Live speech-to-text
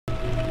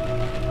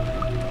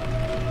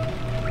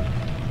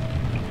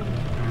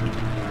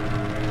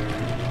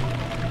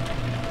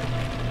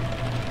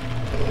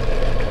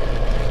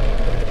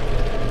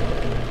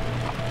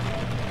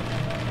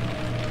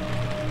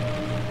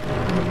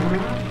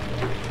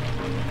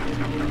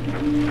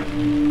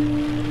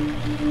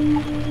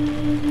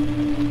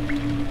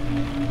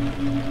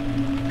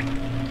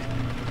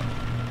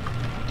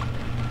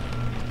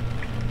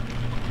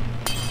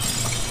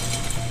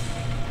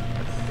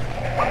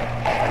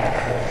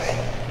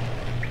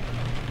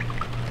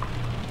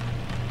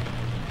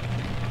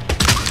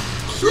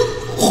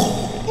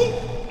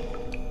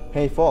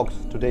Hey folks,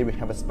 today we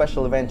have a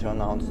special event to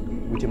announce.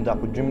 We teamed up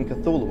with Dreaming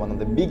Cthulhu, one of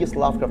the biggest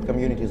Lovecraft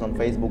communities on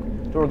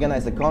Facebook, to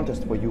organize a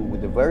contest for you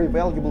with a very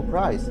valuable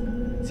prize.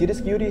 See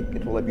this cutie?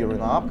 It will appear in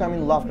our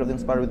upcoming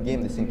Lovecraft-inspired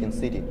game, The Sinking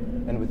City,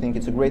 and we think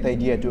it's a great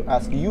idea to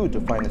ask you to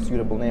find a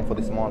suitable name for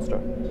this monster.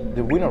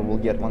 The winner will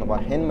get one of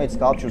our handmade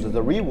sculptures as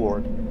a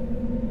reward.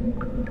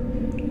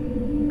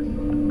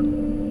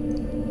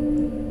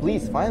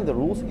 Please find the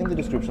rules in the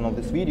description of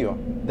this video.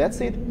 That's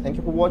it, thank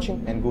you for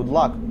watching and good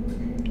luck!